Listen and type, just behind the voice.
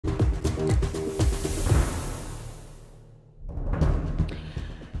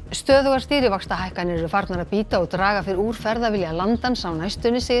Stöðugar stýrivaxtahækkanir eru farnar að bíta og draga fyrir úr ferðavilja landans á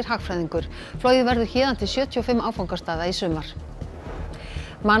næstunni, segir hagfræðingur. Flogið verður héðan til 75 áfangastaða í sumar.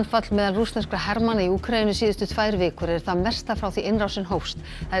 Mannfall meðal rússneskra hermanna í Úkraínu síðustu 2 vikur er það mesta frá því innrásin hófst.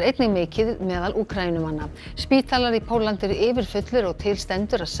 Það er einnig mikið meðal Úkraínumanna. Spítalar í Pólland eru yfirfullir og til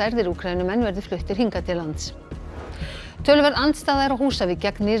stendur að særðir Úkraínumenn verði fluttir hingað til lands. Töluverð andstaða er á Húsavík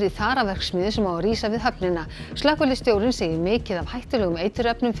gegn nýrri þaraverksmiðju sem á að rísa við höfnina. Slökkviliðsstjórinn segir mikið af hættulegum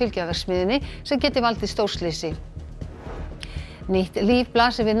eiturefnum fylgja verksmiðjunni sem geti valdið stórslysi. Nýtt líf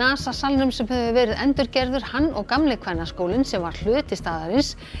blasir við NASA-salnum sem hefur verið endurgerður. Hann og gamli kvennaskólinn sem var hluti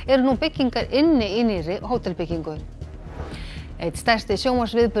staðarins eru nú byggingar inni í nýrri hótelbyggingu. Einn stærsti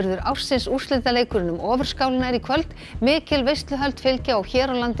sjónvarpsviðburður ársins, úrslitaleikurinn Ofurskálina, er í kvöld. Mikil veisluhöld fylgja og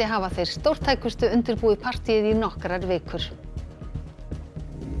hér á landi hafa þeir stórtækustu undirbúið partíið í nokkrar vikur.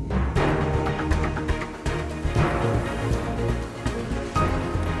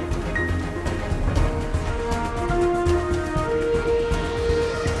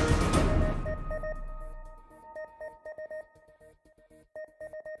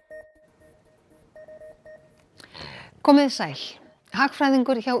 Komið sæl.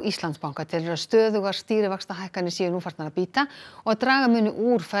 Hagfræðingur hjá Íslandsbanka telur að stöðugar stýrivaxtahækkanir séu nú farnar að bíta og að draga muni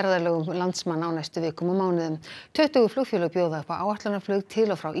úr ferðalögum landsmanna á næstu vikum og mánuðum. 20 flugfélög bjóða upp á áætlunarflug til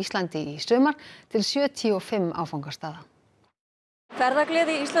og frá Íslandi í sumar til 75 áfangastaða.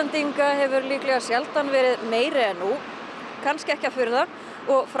 Ferðagleði Íslandinga hefur líklega sjaldan verið meiri en nú, kannski ekki að furða,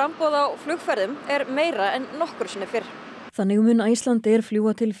 og framboð á flugferðum er meira en nokkru sinni fyrr. Þannig mun Íslandi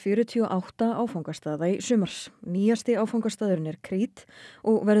fljúga til 48 áfangastaða í sumars. Nýjasti áfangastaðurinn er Krít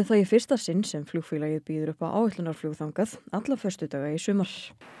og verður það í fyrsta sinn sem flugfélagið býður upp á áætlunarflug þangað alla föstudaga í sumar.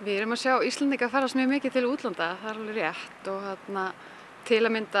 Við erum að sjá Íslandinga ferðast mjög mikið til útlanda, það er alveg rétt, og til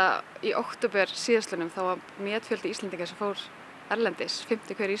að mynda í október síðastlunum þá var metfjöldi Íslandinga sem fór erlendis,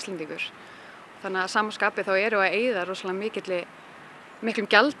 50 hver Íslandingur. Þannig að samanskapi þá eru að eyða rosalega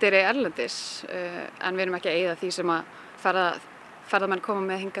miklum gjaldeyri erlendis, en við erum ekki að eyða því sem að ferðamenn koma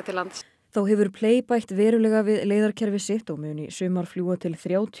með hingað til lands. Þá hefur Play bætt verulega við leiðarkerfi sitt og mun í sumar fljúga til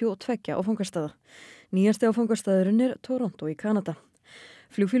 32 áfangastaða. Nýjasti áfangastaðurinn er Toronto í Kanada.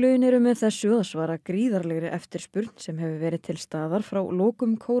 Flugfélögin eru með þessu að svara gríðarlegri eftirspurn sem hefur verið til staðar frá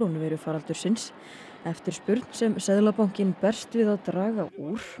lokum kórónuveirufaraldursins. Eftirspurn sem Seðlabankinn berst við að draga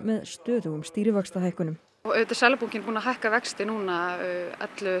úr með stöðugum stýrivaxtahækkunum. Og auðvitað Seðlabankinn búinn að hækka vexti núna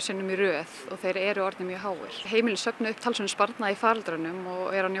 11 sinnum í röð og þeir eru orðnir mjög háir. Heimilin söfnu upp talsverðum sparnaði í faraldrinum og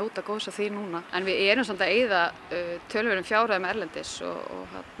eru að njóta góðs af því núna. En við erum samt að eyða töluverðum fjárhæðum erlendis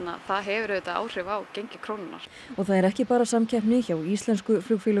og það hefur auðvitað áhrif á gengi krónunnar. Og það er ekki bara samkeppni hjá íslensku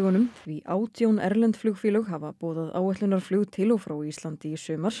flugfélögunum, því 18 erlend flugfélög hafa boðað áætlunarflug til og frá Íslandi í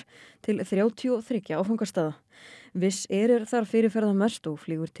sumar til 33 áfangastaða. Viss er þar fyrirferðarmest og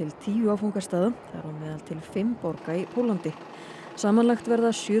flýgur til 10 áfangastaða, þar á meðal til 5 borga í Pólandi. Samanlagt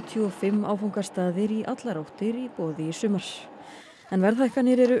verða 75 áfangastaðir í allar áttir í boði í sumar. En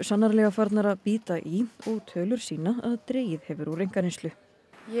verðhækkanir eru sannarlega farnar að bíta í og tölur sína að dregið hefur úr einkaneyslu.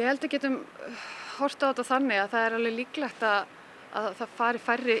 Ég held að getum horft á þetta þannig að það er alveg líklegt að það fari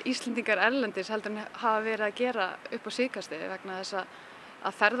færri Íslendingar erlendis heldur en hafa verið að gera upp á síðkasti vegna þess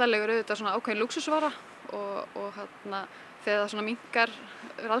að ferðalegur auðvitað svona ákveðin lúxusvara og þegar það svona minnkar,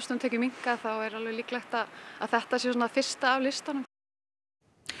 ráðstöfunartekjur minnka, þá er alveg líklegt að þetta sé svona fyrsta af listanum.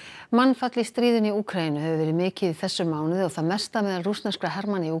 Mannfall í stríðinu í Úkraínu hefur verið mikið í þessum mánuði og það mesta meðal rússneskra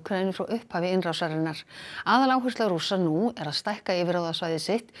hermanna í Úkraínu frá upphafi innrásarinnar. Aðaláhersla Rússa nú er að stækka yfirráðasvæði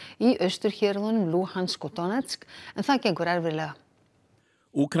sitt í austurhéruðunum Luhansk og Donetsk, en það gengur erfiðlega.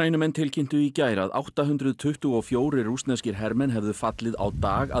 Úkraínumenn tilkynntu í gær að 824 rússneskir hermenn hefðu fallið á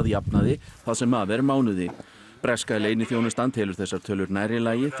dag að jafnaði það sem af er mánuði. Breska leyniþjónustan telur þessar tölur nærri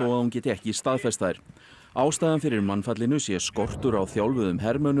lagi þó að hún geti ekki staðfest þær. Ástæðan fyrir mannfallinu sé skortur á þjálfuðum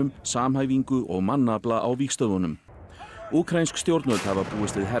hermönnum, samhæfingu og mannafla á vígstöðunum. Úkraínsk stjórnvöld hafa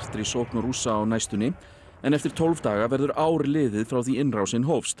búist við hertri sókn Rússa á næstunni, en eftir 12 daga verður ár liðið frá því innrásin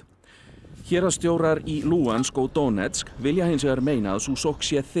hófst. Héraðsstjórar í Luhansk og Donetsk vilja hins vegar meina að sú sókn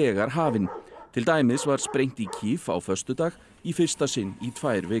sé þegar hafin. Til dæmis var sprengt í Kív á föstudag í fyrsta sinn í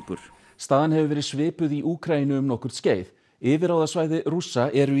 2 vikur. Staðan hefur verið svipuð í Úkraínu nokkurt skeið. Yfirráðasvæði Rússa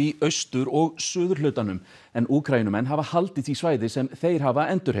eru í austur- og suðurhlutanum, en Úkraínumenn hafa haldið því svæði sem þeir hafa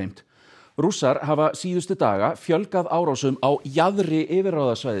endurheimt. Rússar hafa síðustu daga fjölgað árásum á jaðri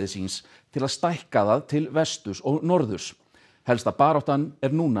yfirráðasvæði síns til að stækka það til vesturs og norðurs. Helsta baráttan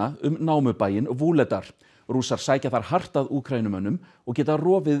er núna námubæinn Vuhledar. Rússar sækja þar hart að Úkrænumönnum og geta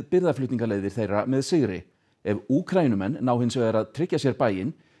rofið birgðaflutningaleiðir þeirra með sigri. Ef Úkrænumenn ná hins vegar að tryggja sér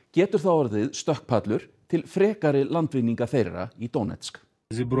bæinn, getur það orðið stökkpallur til frekari landvinninga þeirra í Donetsk.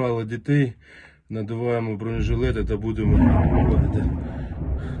 Зібрали дітей, надіваємо бронежилети та будемо.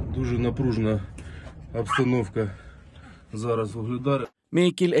 Дуже напружена обстановка зараз виглядає.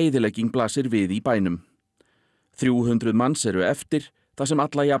 Mikil eyðilegging blasir við í bænum. 300 manns eru eftir, þar sem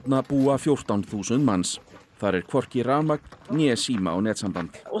alla jafna búa 14.000 manns. Þar hvorki rafmagn né síma og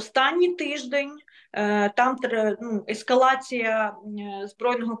netsamband. Останній тиждень там ескалація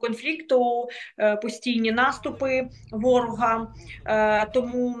збройного конфлікту, постійні наступи ворога,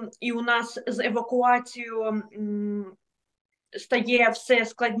 тому і у нас з евакуацією stæði все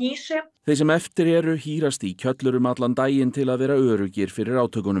складніше. Þeir sem eftir eru hírast í kjöllurum allan daginn til að vera öruggir fyrir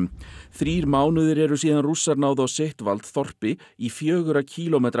átökunum. 3 mánuðir eru síðan Rússar náðu á sitt vald þorpi í 4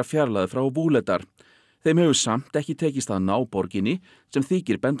 kílómetra fjarlægð frá Búletar. Þeim hefur samt ekki tekist að ná borginni sem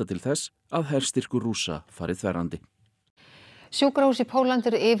þykir benda til þess að herstyrkur Rússa farið þverrandi. Sjúkrahús í Pólland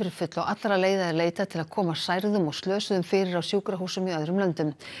eru yfirfull og allra leiða er leitað til að koma særðum og slösuðum fyrir á sjúkrahúsum í öðrum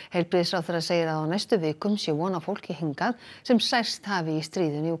löndum. Heilbrigðisráðherra segir að á næstu vikum sé von á fólki hingað sem særst hafi í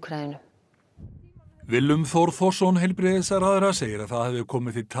stríðinu í Úkraínu. Willum Þór Þórsson heilbrigðisráðherra segir að það hefði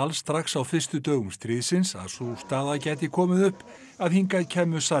komið til tals strax á fyrstu dögum stríðsins að sú staða geti komið upp að hingað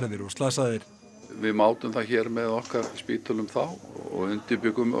kæmu særðir og slasaðir. Við mátum það hér með okkar spítölum þá og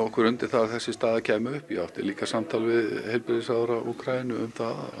undirbyggum okkur undir það að þessi staða kæmi upp. Ég átti líka samtal við heilbrigðisráðherra Úkraínu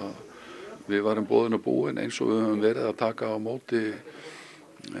það að við varum boðin og búin eins og við höfum verið að taka á móti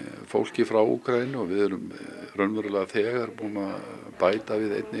fólki frá Úkraínu og við erum raunverulega þegar búin að bæta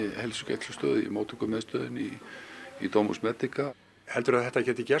við einni heilsugæslustöð í móttökumiðstöðin í Domus Medica. Heldur að þetta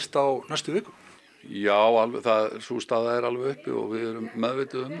geti gerst á næstu viku? Já, sú staða er alveg uppi og við erum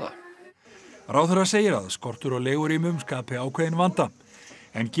meðvituð það. Ráðherra segir að skortur og legurýmum skapi ákveðin vanda.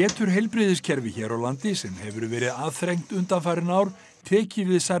 En getur heilbrigðiskerfi hér á landi sem hefur verið aðþrengt undanfarin ár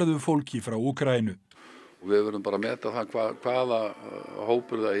tekið við særðu fólki frá Úkraínu. Við verðum bara að meta það hvaða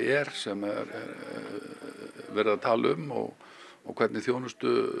hópur það er sem er verið að tala og hvernig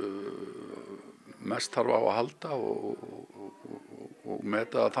þjónustu mest þarf á að halda og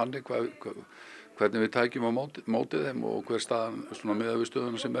meta það þannig hvernig við tækjum á mótið þeim og hver staðan miðað við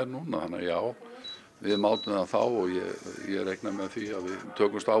stöðuna sem er núna. Þannig að já, við mátum það þá og ég reikna með því að við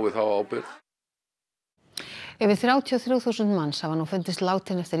tökumst á við þá ábyrgð. Yfir 33.000 manns hafa nú fundist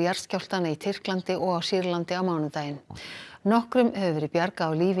látin eftir jarðskjálftana í Tyrklandi og á Sýrlandi á mánudaginn. Nokkrum hefur verið bjargað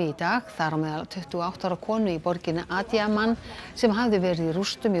á lífi í dag, þar á meðal 28 ára konu í borginni Adiyaman sem hafði verið í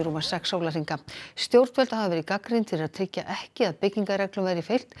rústum í rúma 6 sólarhringa. Stjórnvöld hafa verið gagnrýnd fyrir að tryggja ekki að byggingarreglum væri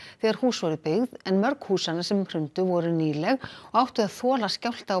fylgt þegar hús voru byggð, en mörg húsanna sem hrundu voru nýleg og áttu að þola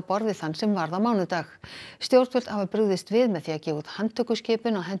skjálfta á borð við þann sem varð á mánudag. Stjórnvöld hafa brugðist við með því að gefa út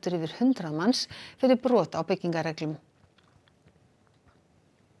handtökuskipun á hendur yfir 100 manns fyrir brot á byggingarreglum.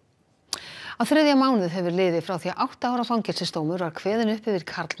 Á 3. mánuð hefur liðið frá því að 8 ára fangelsisdómur var kveðinn upp yfir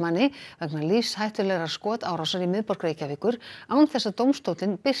karlmanni vegna lífshættulegrar skotárásar í miðborg Reykjavíkur án þess að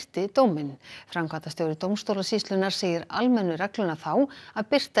dómstóllinn birti dóminn. Framkvæmdastjóri dómstólasýslunnar segir almennu regluna þá að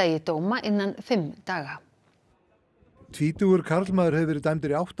birta eigi dóma innan 5 daga. Tvítugur karlmaður hefur verið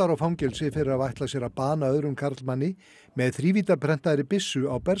dæmdur í 8 ára fangelsi fyrir að ætla sér að bana öðrum karlmanni með þrívítaprentaðri byssu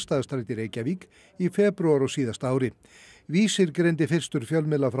á Bergstaðastræti í Reykjavík í febrúar og síðasta ári. Vísir greindi fyrstur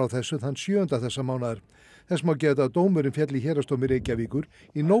fjölmiðla frá þessu þann 7. þessa mánaðar. Þess má geta að dómurinn féll í héraðsdómi Reykjavíkur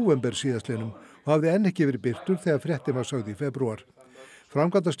í nóvember síðastliðnum og hafði enn ekki verið birtur þegar fréttin var sögð í febrúar.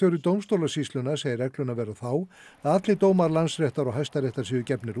 Framkvæmdastjóri dómstólasýslunnar segir regluna vera þá að allir dómar Landsréttar og Hæstaréttar séu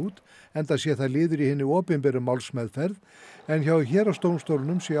gefnir út, enda sé það liður í hinni opinberu málsmeðferð, en hjá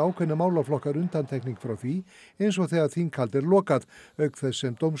héraðsdómstólunum sé ákveðna málaflokkar undantekning frá því eins og þegar þinghald er lokað, auk þess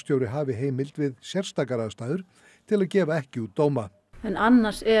sem dómstjóri hafi heimild við sérstakar aðstæður til að gefa ekki út dóma. En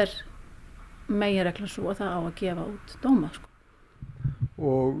annars meginreglan svo að það á að gefa út dóma.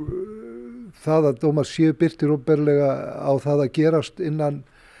 Og það að dómar séu birtir opinberlega á það að gerast innan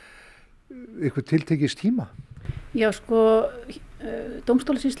eitthvað tiltekins tíma? Já,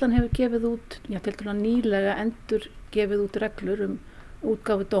 dómstólasýslan hefur gefið út, tiltölulega nýlega endur gefið út reglur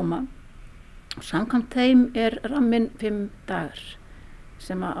útgáfu dóma. Samkvæmt þeim ramminn 5 dagar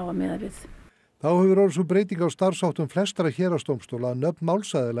sem á að miða við. Þá hefur orðið svo breyting á starfsháttum flestra héraðsdómstóla að nöfn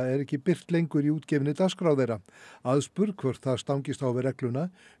málsaðila ekki birt lengur í útgefinni dagskrá þeirra. Aðspurð hvort það stangist á við regluna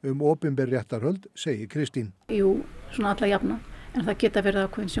opinber réttarhöld, segir Kristín. Jú, svona alla jafna, en það geta verið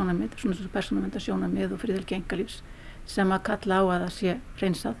ákveðin sjónarmið, svona svo persónuverndar sjónarmið og friðhelgi einkalífs sem að kalla á að það sé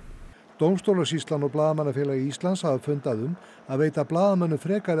hreinsað. Dómstólasýslan og Blaðamannafélagi Íslands hafa fundað að veita blaðamönnum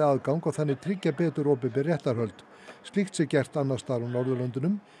frekari aðgang og þannig tryggja betur opinber réttarhöld. Slíkt sé gert annars staðar á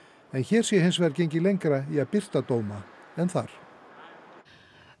Norðurlöndunum, en hér sé hins vegar gengið lengra í að birta dóma en þar.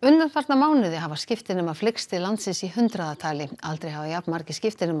 Undanfarna mánuði hafa skiptinemar flykkst til landsins í hundraðatali. Aldrei hafa jafn margir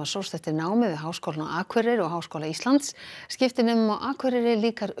skiptinemar sóst eftir námi við Háskólann á Akureyri og Háskóla Íslands. Skiptinemum á Akureyri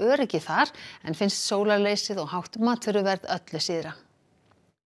líkar öryggi þar en finnst sólarleysið og hátt matvöruverð öllu síðra.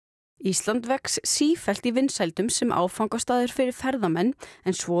 Ísland vex sífellt í vinsældum sem áfangastaður fyrir ferðamenn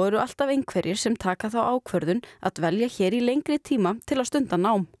en svo eru alltaf einhverjir sem taka þá ákvörðun að dvelja hér í lengri tíma til að stunda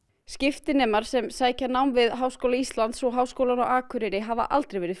nám. Skiptinemar sem sækja nám við Háskóla Íslands og Háskólann á Akureyri hafa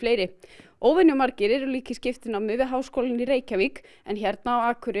aldrei verið fleiri. Óvenjumargir eru líka í skiptinámi við Háskólann í Reykjavík en hérna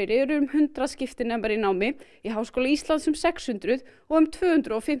á Akureyri eru 100 skiptinemar í námi, í Háskóla Íslands 600 og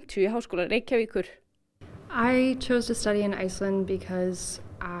 250 í Háskóla Reykjavíkur. I chose to study in Iceland because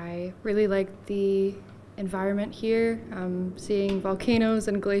I really like the environment here. Seeing volcanoes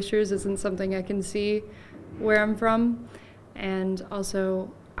and glaciers isn't something I can see where I'm from, and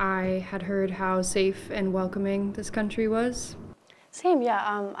also I had heard how safe and welcoming this country was. Same,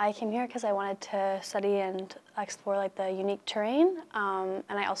 yeah. I came here because I wanted to study and explore like the unique terrain,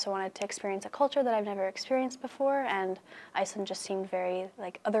 and I also wanted to experience a culture that I've never experienced before, and Iceland just seemed very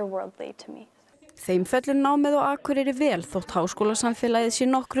like otherworldly to me. Þeim fellur námið á Akureyri vel þótt háskólasamfélagið sé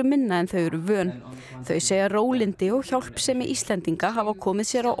nokkru minna en þau eru vön. Þau segja rólindi og hjálpsemi Íslendinga hafa komið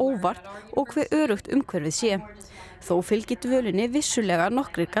sér á óvart og hve örugt umhverfið sé. Þó fylgir dvölinni vissulega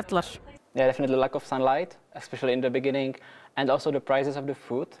nokkrir gallar. Yeah, definitely lack of sunlight, especially in the beginning, and also the prices of the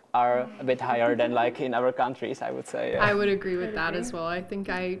food are a bit higher than like in other countries, I would say. Yeah. I would agree with that as well. I think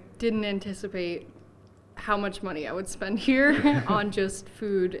I didn't anticipate how much money I would spend here on just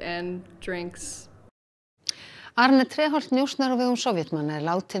food and drinks. Arne Treholt njósnari á vegum Sovétmanna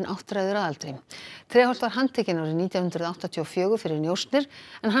látinn 8 að aldri. Treholt var handtekinn árið 1984 fyrir njósnir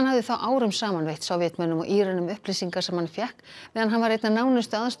en hann hafði þá árum saman veitt Sovétmönnum og Írönum upplýsingar sem hann fékk meðan hann var einn af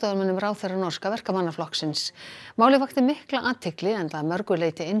nánustu aðstoðarmönnum ráðherra norska verkamannaflokksins. Málið vakti mikla athygli enda að mörgu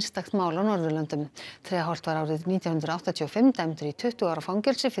leyti einstakt mál á Norðurlöndum. Treholt var árið 1985 dæmdur í 20 ára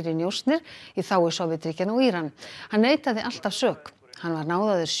fangelsi fyrir njósnir í þágu Sovétríkjanna og Íran. Hann neitaði alltaf sök. Hann var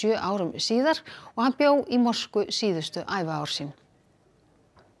náðaður 7 árum síðar og hann bjó í Moskvu síðustu æviár sín.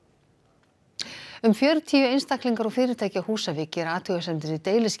 40 einstaklingar og fyrirtæki á Húsavík gera athugasemdir í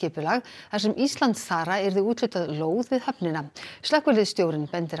deiliskipulag þar sem Íslands þara yrði úthlutað lóð við höfnina. Slökkviliðsstjórinn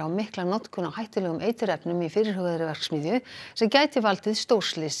bendir á mikla notkun á hættulegum eiturefnum í fyrirhugaðri verksmiðju sem gæti valdið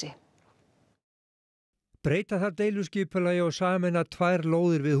stórslysi. Breyta þar deiluskipulagi og sameina 2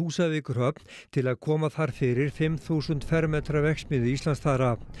 lóðir við Húsavíkurhöfn til að koma þar fyrir 5.000 fermetra verksmiðju Íslands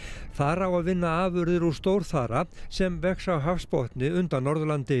þara. Þar á að vinna afurðir úr stórþara sem vex á hafsbotni undan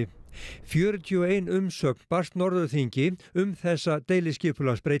Norðurlandi. 41 umsögn barst Norðurþingi þessa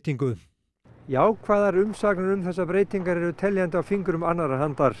deiliskipulagsbreytingu. Jákvæðar umsagnir þessa breytingar eru teljandi á fingrum annarra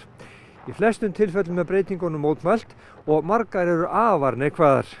handar. Í flestum tilfellum er breytingunum mótmælt og margar eru afar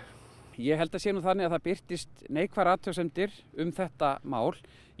neikvæðar. Ég held að sé nú þannig að það birtist neikvæðar athugasemdir þetta mál.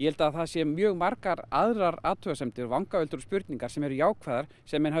 Ég held að það sé mjög margar aðrar athugasemdir, vangaveltur og spurningar sem eru jákvæðar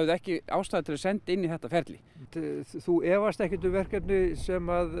sem menn hafði ekki ástæðu til að senda inn í þetta ferli. Þú efast ekkert verkefni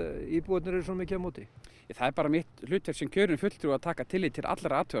sem að íbúarnir eru svo mikið á móti? Það er bara mitt hlutverk sem kjörinn fulltrúi að taka tillit til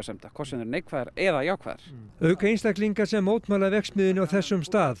allra athugasemda, hvort sem eru neikvæðar eða jákvæðar. Auk einstaklinga sem mótmæla verksmiðjunni á þessum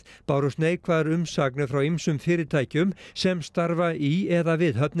stað bárust neikvæðar umsagnir frá ýmsum fyrirtækjum sem starfa í eða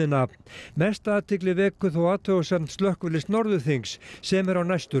við höfnina. Mest athygli vekur þó athugasemd slökkviliðs Norðurþings sem er á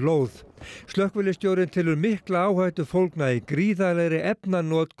næstu lóð. Slökkviliðsstjórinn telur mikla áhættu fólgna í gríðarlegri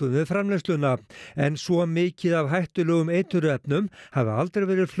efnanotkun við framleiðsluna en svo mikið af hættulegum eiturefnum hafa aldrei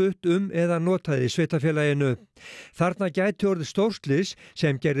verið flutt eða notað í sveitarfélaginu. Þarna gæti orðið stórslys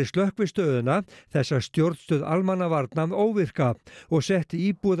sem gerði slökkvistöðuna, þessa stjórnstöð almannavarna, óvirka og setti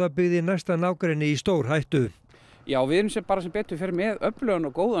íbúðabyggð í næsta nágrenni í stór hættu. Já, við erum sem betur fyrir með öflugan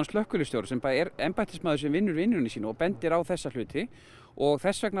og góðan slökkviliðsstjóra sem bara er embættismaður sem vinnur vinnunni sínu og bendir á þessa hluti og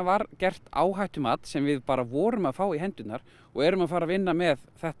þess vegna var gert áhættumat sem við bara vorum að fá í hendurnar og erum að fara að vinna með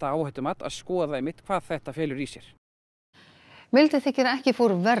þetta áhættumat að skoða einmitt hvað þetta felur í sér. Mildi þykir ekki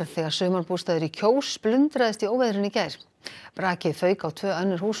fór verr þegar sumarbústaður í Kjós splundraðist í óveðrinu í gær. Brakið fauk á 2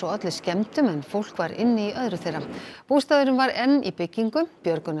 önnur hús og olli skemmdum en fólk var inni í öðru þeirra. Bústaðurinn var enn í byggingu,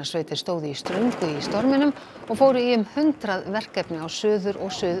 björgunarsveitir stóðu í ströngu í storminum og fóru í 100 verkefni á Suður-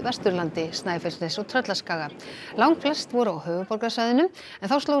 og Suðvesturlandi, Snæfellsnesi og Tröllaskaga. Langflest voru á höfuðborgarsvæðinu en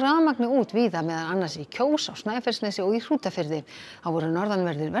þá sló rafmagni út víða meðal annars í Kjós, á Snæfellsnesi og í Hrútafirði. Þá voru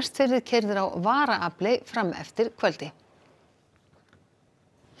norðanverðir Vestfirðir keyrðir á varaafli fram eftir kvöldi.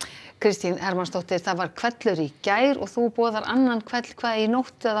 Kristín Hermannsdóttir, það var hvellur í gær og þú boðar annan hvell hvað í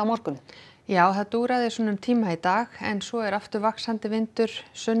nótt eða á morgun? Já, það dúraði svona tíma í dag en svo er aftur vaxandi vindur,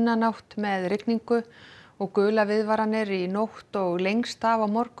 sunnanátt með rigningu og gula viðvaranir í nótt og lengst af á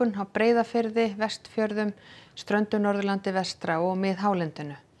morgun á Breiðafirði, Vestfjörðum, Ströndum, Norðurlandi vestra og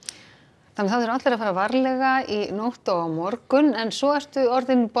miðhálendinu. Þannig það eru allir að fara varlega í nótt og á morgun, en svo ertu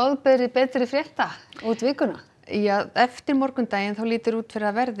orðin boðberi betri frétta út vikuna. Já, eftir morgundaginn þá lítur út fyrir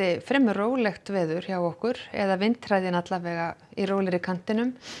að verði fremur rólegt veður hjá okkur eða vindhræðin allavega í rólegri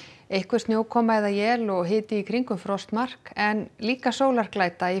kantinum. Eitthvað snjókoma eða él og hiti í kringum frostmark en líka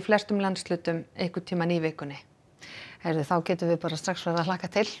sólarglæta í flestum landshlutum einhvern tímann í vikunni. Heyrðu, þá getum við bara strax farið að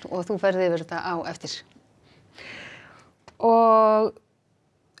hlakka til og þú ferð yfir þetta á eftir. Og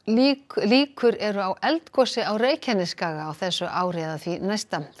líkur eru á eldgosi á Reykjanesskaga á þessu ári eða því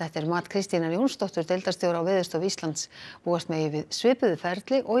næsta. Þetta mat Kristínar Jónsdóttur, deildarstjóra á Veðurstofu Íslands, búast megi við svipuðu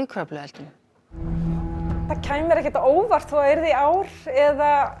ferli og í Kröflueldum. Það kæmi mér ekkert á óvart þó að yrði í ár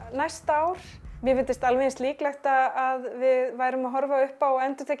eða næsta ár. Mér finnst alveg eins líklegt að við værum að horfa upp á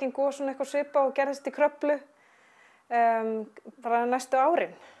endurtekin gos og eitthvað svipa og gerðist í Kröflu bara næstu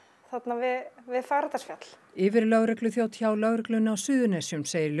árin. Þarna við Fagradalsfjall. Yfirlögregluþjónn hjá lögreglunni á Suðurnesjum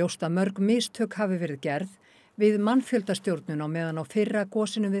segir ljóst að mörg mistök hafi verið gerð við mannfjöldastjórnun á meðan á fyrra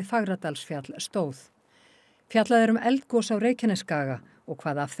gosinu við Fagradalsfjall stóð. Fjallað er eldgos á Reykjanesskaga og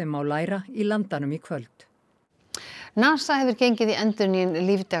hvað af þeim má læra í Landanum í kvöld. NASA hefur gengið í endurnýjun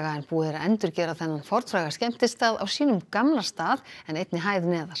lífdaga en búið að endurgera þennan fornfræga skemmtistað á sínum gamla stað en einni hæð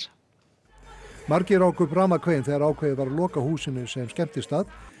neðar. Margir ráku upp ramakvein þegar ákveðið var að loka húsinu sem skemmtistað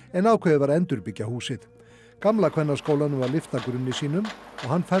en ákveðið var að endurbyggja húsið. Gamla kvennaskólanum var lyft að grunni sínum og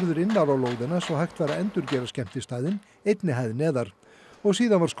hann færður innar á lóðina svo hægt var að endurgera skemmtistaðinn einni hæð neðar og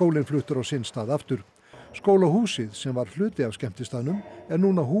síðan var skólinn fluttur á sinn stað aftur. Skólahúsið sem var hluti af skemmtistaðnum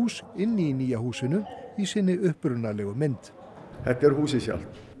núna hús inni í nýja húsinu í sinni upprunalegu mynd. Þetta húsið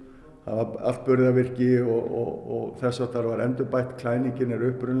sjálft. Það var allt burðarvirki og þess að það var endurbætt, klæningin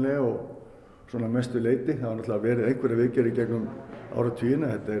upprunaleg og svona mestu leyti. Það var náttúrulega verið einhverja viðgerðir gegnum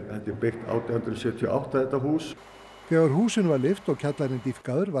áratugina. Þetta byggt 1878 þetta hús. Þegar húsinu var lyft og kjallarinn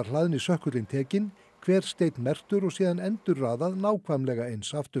dýpkaður var hlaðinn í sökkullinn tekinn, hver steinn merktur og síðan endurraðað nákvæmlega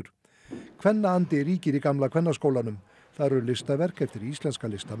eins aftur. Kvennaandi ríkir í gamla kvennaskólanum. Það eru listaverk eftir íslenska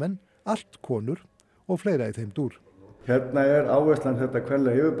listamenn, allt konur og fleira í þeim dúr. Hérna áherslan þetta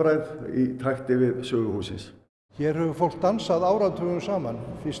kvenlega yfirbræð í takti við söguhúsins. Hér hefur fólk dansað áratugum saman,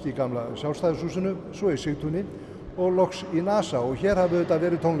 fyrst í gamla sjálfstæðishúsinu, svo í Sigtúni og loks í NASA og hér hafa þetta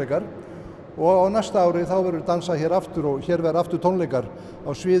verið tónleikar og á næsta ári þá verður dansað hér aftur og hér verður aftur tónleikar á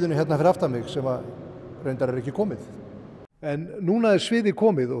sviðinu hérna fyrir aftan mig sem að reyndar ekki komið. En núna sviði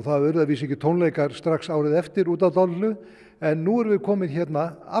komið og það verður að vísa ekki tónleikar strax árið eftir út á Dollu en nú erum við komið hérna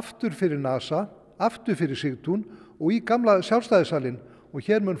aftur fyrir NASA, aftur fyrir Sigtún og í gamla sjálfstæðissalinn og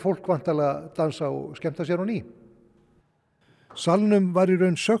hér mun fólk vantarlega dansa og skemmta sér á ný. Salnum var í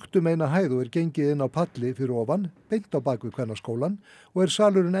raun sökkt eina hæð og gengið inn á palli fyrir ofan, beint á bak við kvennaskólan og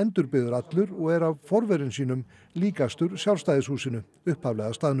salurinn endurbyggður allur og af forverin sínum líkastur sjálfstæðishúsinu,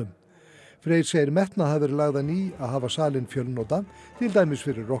 upphaflega staðnum. Freyr segir metnað hafi verið lagðan í að hafa salinn fjölnota, til dæmis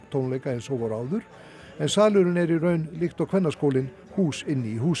fyrir rocktónleika eins og voru áður, en salurinn í raun líkt á kvennaskólinn hús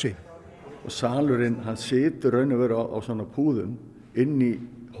inni í húsi. Og salurinn, hann situr raun og veru á svona púðum inn í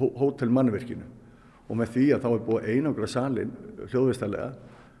hótelmannvirkinu. Og með því að þá búið einangra salinn hljóðvistarlega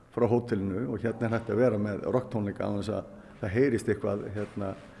frá hótelinu og hérna hægt að vera með rocktónleika á þess að það heyrist eitthvað hérna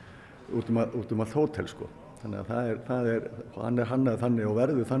út allt hótel sko. Þannig að hann hannað þannig og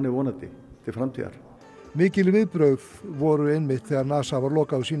verður þannig vonandi til framtíðar. Mikil viðbrögð voru einmitt þegar NASA var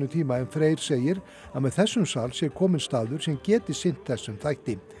lokað á sínu tíma en Freyr segir að með þessum sal sé kominn staður sem geti sinnt þessum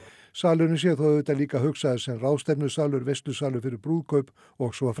þætti. Salurinn sé þó auðvitað líka hugsaður sem ráðstefnusalur, veislusalur fyrir brúðkaup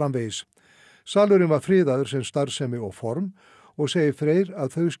og svo framvegis. Salurinn var friðaður sem starfsemi og form og segir Freyr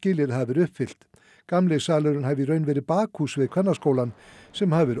að þau skilyrði hafi verið uppfyllt. Gamli salurinn hafi í raun verið bakhús við kvennaskólan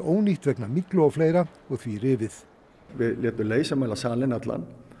sem hafi verið ónýtt vegna myglu og fleira og því rifið. Við létum leysamæla salinn allan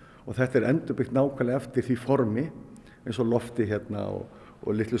og þetta endurbyggt nákvæmlega eftir því formi eins og lofti hérna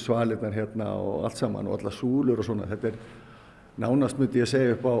og litlu svalirnar hérna og allt saman og alla súlur og svona. Þetta nánast myndi ég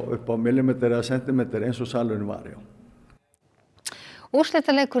segja upp á millimetri eða sentimetri eins og salurinn var, já.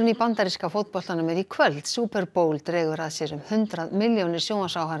 Úrslitaleikurinn í bandaríska fótboltanum í kvöld. Super Bowl dregur að sér 100 milljónir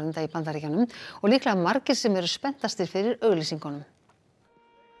sjónvarpsáhorfenda í Bandaríkjunum og líklega margir sem eru spenntastir fyrir auglýsingunum.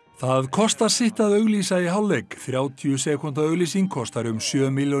 Það kostar sitt að auglýsa í hálfleik. 30 sekúnda auglýsing kostar 7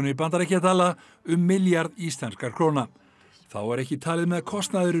 milljónir bandaríkjadala, milljarð íslenskar króna. Þá ekki talið með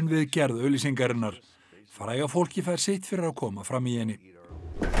kostnaðurinn við gerð auglýsingarinnar. Fræga fólki fær sitt fyrir að koma fram í henni.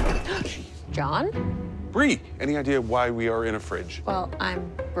 John? Bree, any idea why we are in a fridge? Well,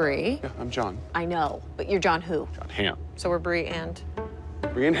 I'm Bree. Yeah, I'm John. I know, but you're John who? John Hamm. So we're Bree and?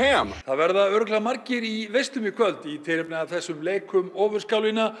 bringing ham. Það verða örugglega margir í veislum í kvöld í tilefni af þessum leikum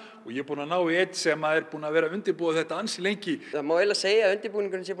ofurskálina og ég er búinn að ná í einn sem er búinn að vera að undirbúa þetta ansi lengi. Það má eiginlega segja að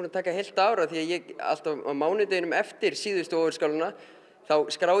undirbúningurinn sé búinn að taka heilt ára því að ég alltaf á mánudeginum eftir síðustu ofurskáluna þá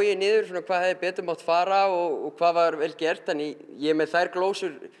skrái ég niður svona hvað hefði betur mátt fara og hvað var vel gert, þannig ég með þær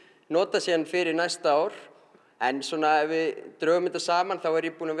glósur nota síðan fyrir næsta ár. En svona ef við drögum þetta saman þá er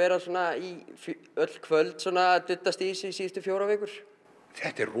ég búinn að vera svona í öll kvöld svona að duttast í síðustu 4 vikur.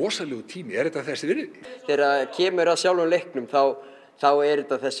 Þetta er rosalegu tími, er þetta þessi virði? Þegar kemur að sjálfum leiknum þá er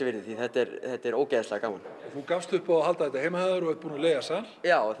þetta þessi virði því þetta er ógeðslega gaman. Þú gafst upp á að halda þetta heimahæður og ert búinn að leigja sal?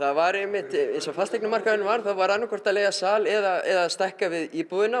 Já, það var einmitt, eins og fasteignamarkaðurinn var, það var annarkvort að leigja sal eða stækka við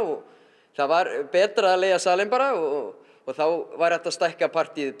íbúðina og það var betra að leigja salinn bara og þá var þetta stækka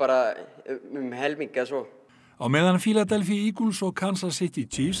partíð bara helming eða svo. Á meðan Philadelphia Eagles og Kansas City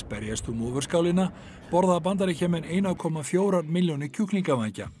Chiefs berjast ofurskálina borða Bandaríkjamenn 1,4 milljónir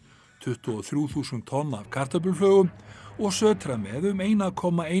kjúklingavængja, 23.000 tonn af kartöfluflögum og sötra með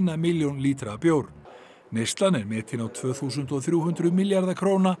 1,1 milljón lítra bjór. Neyslan er metin á 2.300 milljarða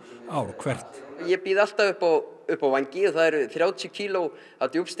króna ár hvert. Ég býð alltaf upp á vangi og það eru 30 kíló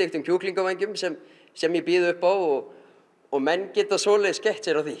af djúpsteiktum kjúklingavængjum sem ég býð upp á og menn geta svoleiðis skemmt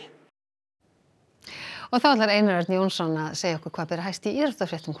sér á því. Og þá ætlar Einar Örn Jónsson að segja okkur hvað ber hæst í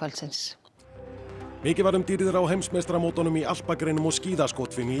íþróttafréttum kvöldsins. Mikið var dýrðir á heimsmeistaramótunum í alpagreinum og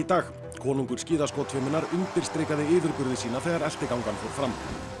skíðaskotfimi í dag. Konungur skíðaskotfiminnar undirstrikaði yfirburði sína þegar eltigangan fór fram.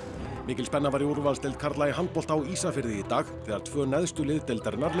 Mikil spenna var í úrvalsdeild karla í handbolta á Ísafirði í dag þegar 2 neðstu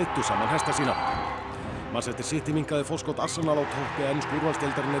liðdeildarinnar leiddu saman hesta sína. Manchester City minnkaði forskot Arsenal á toppi ensku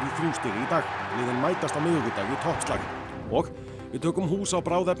úrvalsdeildarinnar í 3 stig í dag. Liðin mætast á miðvikudag í toppslag. Og við tökum hús á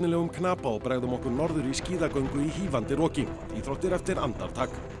bráðefnilegum knapa og bregðum okkur norður í skíðagöngu í hífandi roki. Íþróttir eftir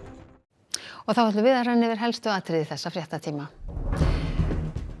andartak. Og þá ætlum við að renna yfir helstu atriði þessa fréttatíma.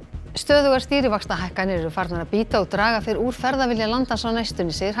 Stöðugar stýrivaxtahækkanir eru farnar að bíta og draga fyrir úr ferðavilja landans á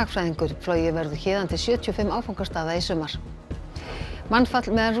næstunni, segir hagfræðingur. Flogið verður héðan til 75 áfangastaða í sumar. Mannfall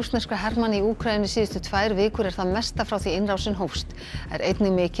meðal rússneskra hermanna í Úkraínu síðustu 2 vikur er það mesta frá því innrásin hófst. Er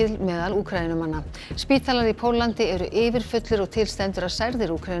einnig mikil meðal Úkraínumanna. Spítalar í Pólandi eru yfirfullir og til stendur að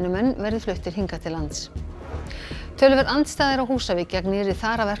særðir Úkraínumenn verði fluttir hingað til lands. Töluverð andstæða er á Húsavík gegn nýrri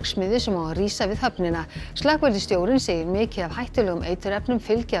þaraverksmiðju sem á að rísa við höfnina. Slökkviliðsstjórinn segir mikið af hættulegum eiturefnum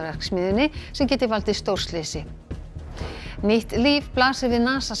fylgi af verksmiðjunni sem geti valdið stórslysi. Nýtt líf blasir við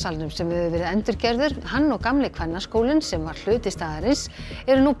NASA-salnum sem hefur verið endurgerður. Hann og gamli kvennaskólinn sem var hluti staðarins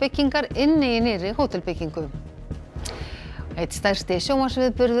eru nú byggingar inni í nýrri hótelbyggingu. Eitt stærsti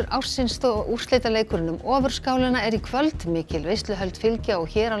sjónvarpsviðburður ársins og úrslitaleikurinn ofurskálina er í kvöld. Mikil veisluhöld fylgja og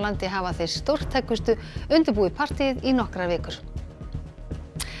hér á landi hafa þeir stórtækustu undirbúið partíið í nokkrar vikur.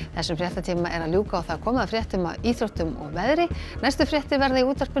 Þessum fréttatíma er að ljúka og það komið að fréttum af íþróttum og veðri. Næstu fréttir verða í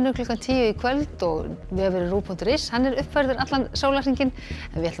útvarpinu klukkan 10 í kvöld og vefurinn rúv.is. Hann er uppfærður allan sólarhringinn.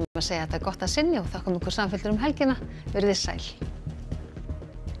 En við ætlum að segja þetta gott að sinni og þakkum ykkur samfylgdur helgina. Verið þið sæl.